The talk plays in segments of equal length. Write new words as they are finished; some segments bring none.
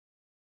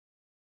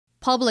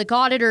Public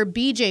Auditor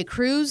BJ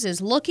Cruz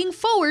is looking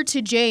forward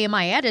to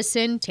JMI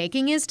Edison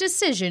taking his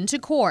decision to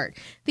court.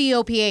 The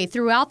OPA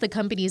threw out the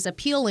company's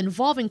appeal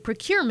involving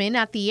procurement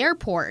at the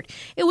airport.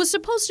 It was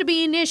supposed to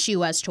be an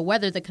issue as to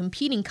whether the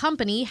competing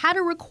company had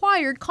a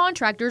required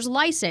contractor's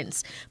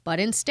license, but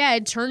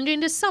instead turned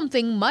into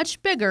something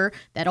much bigger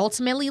that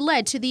ultimately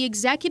led to the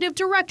executive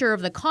director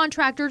of the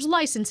contractor's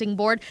licensing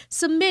board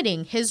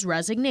submitting his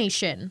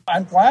resignation.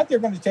 I'm glad they're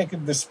going to take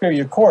it to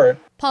Superior Court.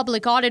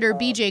 Public Auditor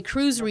BJ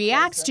Cruz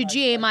reacts to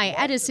JMI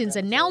Edison's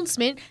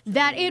announcement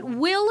that it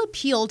will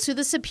appeal to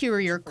the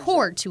Superior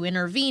Court to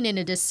intervene in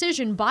a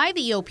decision by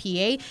the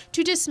OPA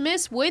to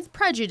dismiss with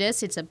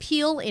prejudice its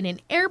appeal in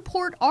an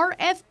airport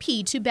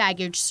RFP to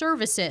baggage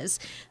services.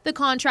 The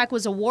contract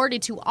was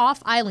awarded to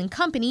off-island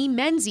company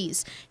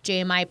Menzies.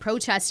 JMI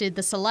protested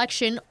the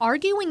selection,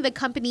 arguing the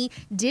company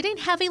didn't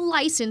have a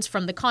license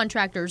from the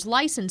contractor's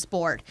license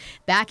board.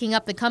 Backing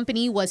up the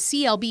company was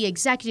CLB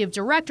Executive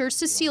Director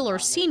Cecile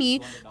Orsini,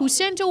 who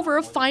sent over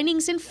a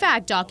findings and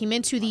fact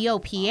document to the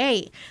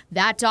OPA.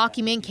 That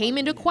document came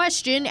into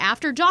question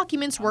after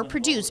documents were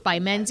produced by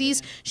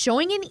Menzies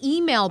showing an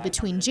email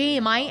between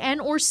JMI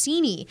and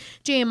Orsini.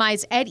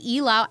 JMI's Ed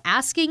Elau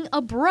asking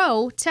a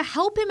bro to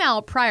help him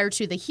out prior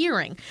to the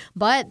hearing.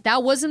 But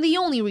that wasn't the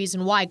only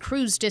reason why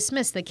Cruz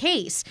dismissed the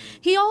case.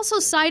 He also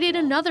cited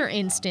another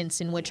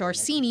instance in which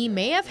Orsini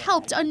may have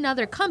helped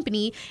another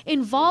company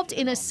involved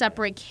in a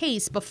separate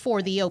case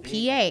before the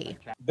OPA.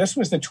 This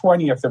was the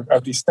 20th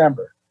of December.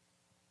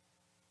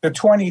 The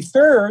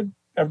 23rd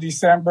of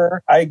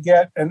December, I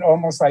get an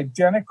almost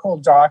identical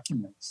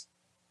document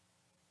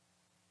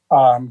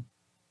filed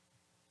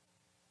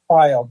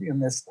in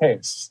this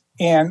case.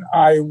 And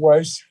I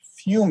was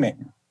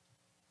fuming.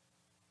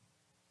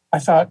 I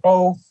thought,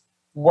 oh,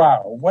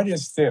 wow, what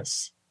is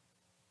this?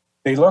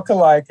 They look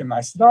alike, and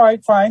I said, all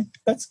right, fine,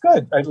 that's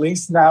good. At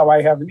least now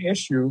I have an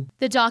issue.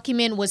 The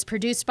document was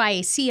produced by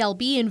a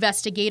CLB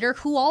investigator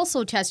who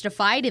also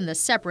testified in the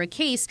separate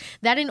case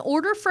that in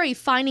order for a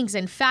findings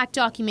and fact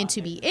document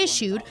to be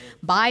issued,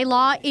 by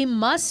law, it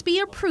must be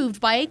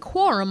approved by a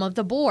quorum of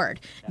the board,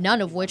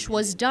 none of which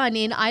was done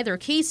in either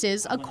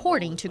cases,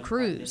 according to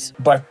Cruz.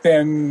 But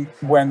then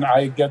when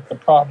I get the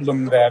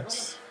problem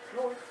that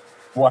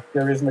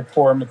there isn't a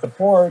quorum at the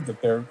board,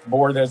 that their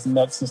board hasn't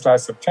met since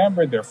last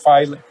September,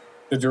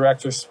 the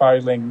director's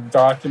filing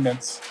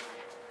documents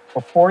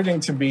purporting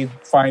to be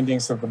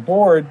findings of the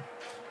board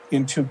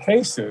in two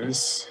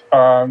cases,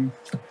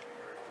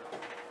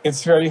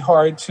 it's very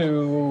hard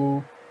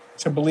to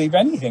believe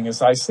anything.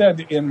 As I said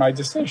in my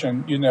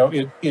decision,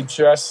 it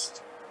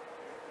just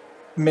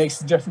makes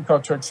it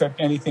difficult to accept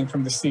anything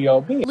from the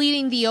CLB.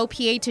 Leading the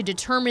OPA to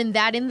determine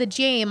that in the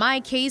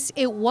JMI case,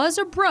 it was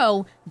a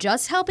bro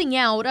just helping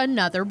out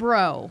another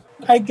bro.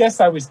 I guess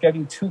I was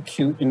getting too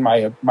cute in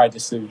my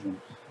decision.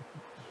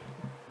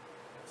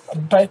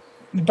 But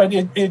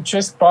it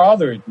just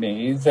bothered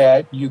me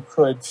that you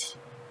could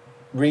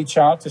reach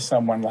out to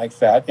someone like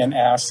that and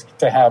ask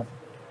to have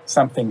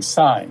something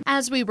signed.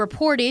 As we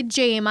reported,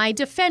 JMI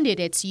defended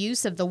its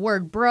use of the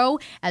word bro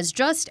as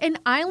just an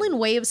island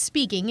way of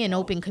speaking in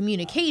open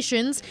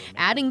communications,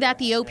 adding that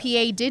the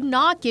OPA did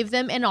not give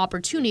them an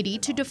opportunity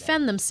to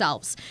defend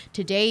themselves.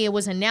 Today, it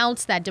was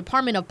announced that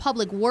Department of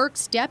Public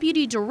Works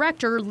Deputy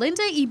Director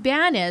Linda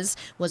Ibanez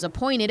was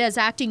appointed as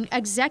acting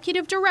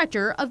executive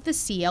director of the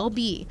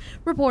CLB.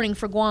 Reporting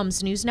for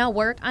Guam's News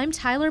Network, I'm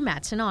Tyler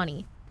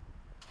Matsinani.